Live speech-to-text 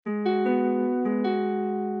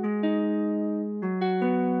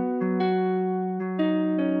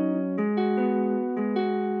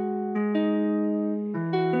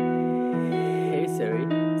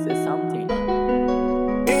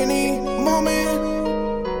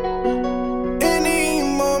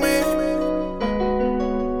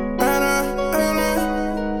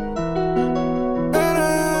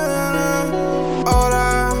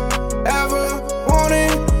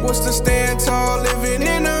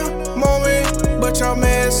y'all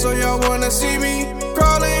mad, so y'all wanna see me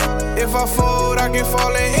crawling. If I fold, I can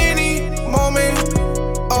fall at any moment.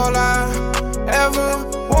 All I ever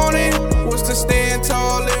wanted was to stand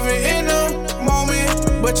tall, living in the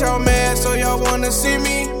moment. But y'all mad, so y'all wanna see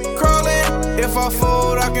me crawling. If I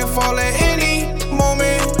fold, I can fall at any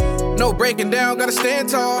moment. No breaking down, gotta stand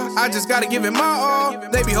tall. I just gotta give it my all.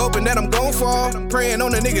 They be hoping that I'm gon' fall, praying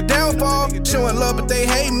on a nigga downfall. Showing love, but they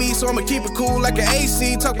hate me, so I'ma keep it cool like an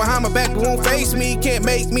AC. Talk behind my back, but won't face me. Can't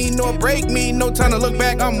make me nor break me. No time to look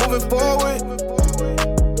back, I'm moving forward.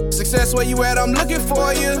 Success where you at, I'm looking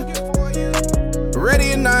for you.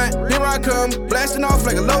 Ready or not, here I come, blasting off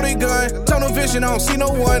like a loaded gun. Tunnel vision, I don't see no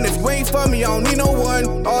one. If you ain't for me, I don't need no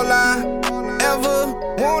one. All I ever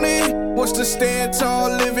wanted was to stand tall,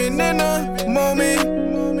 living in the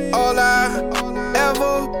moment. All I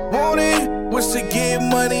ever wanted was to get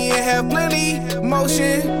money and have plenty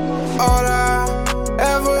motion. All I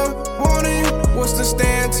ever wanted was to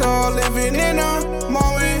stand tall, living in the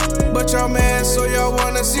moment. But y'all mad, so y'all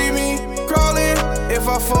wanna see me crawling. If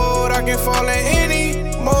I fold, I can fall at any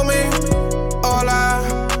moment. All I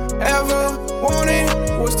ever wanted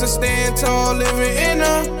was to stand tall, living in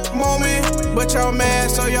the moment. But y'all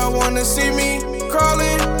mad, so y'all wanna see me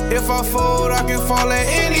crawling. If I fold, I can fall at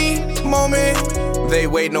any moment. They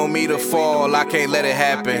waiting on me to fall, I can't let it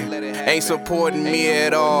happen. Ain't supporting me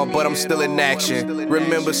at all, but I'm still in action.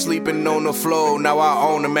 Remember sleeping on the floor, now I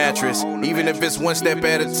own a mattress. Even if it's one step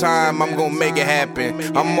at a time, I'm gonna make it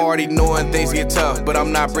happen. I'm already knowing things get tough, but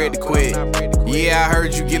I'm not ready to quit. Yeah, I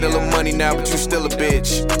heard you get a little money now, but you still a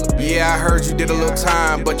bitch. Yeah, I heard you did a little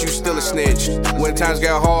time, but you still a snitch. When times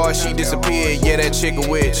got hard, she disappeared, yeah, that chick a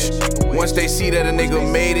witch. Once they see that a nigga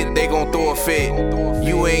made it, they gon' throw a fit.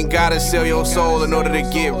 You ain't gotta sell your soul in order to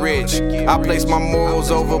get rich. I place my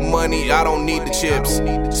morals over money, I don't need the chips.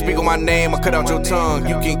 Speak on my name, I cut out your tongue,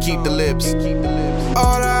 you can keep the lips.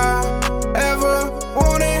 All I ever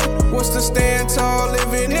wanted was to stand tall,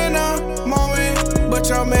 living in a moment. But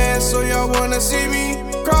y'all mad, so y'all wanna see me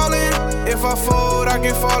crawling. If I fold, I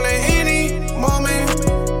can fall at any moment.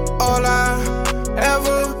 All I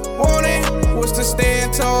ever wanted was to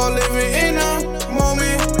stand tall, living in a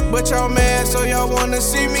moment. But y'all mad, so y'all wanna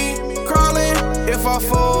see me crawling. If I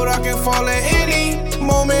fold, I can fall at any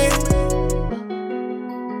moment.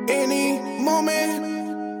 Any moment.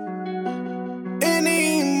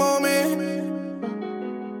 Any moment.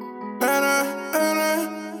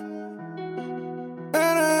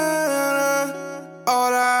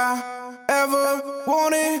 All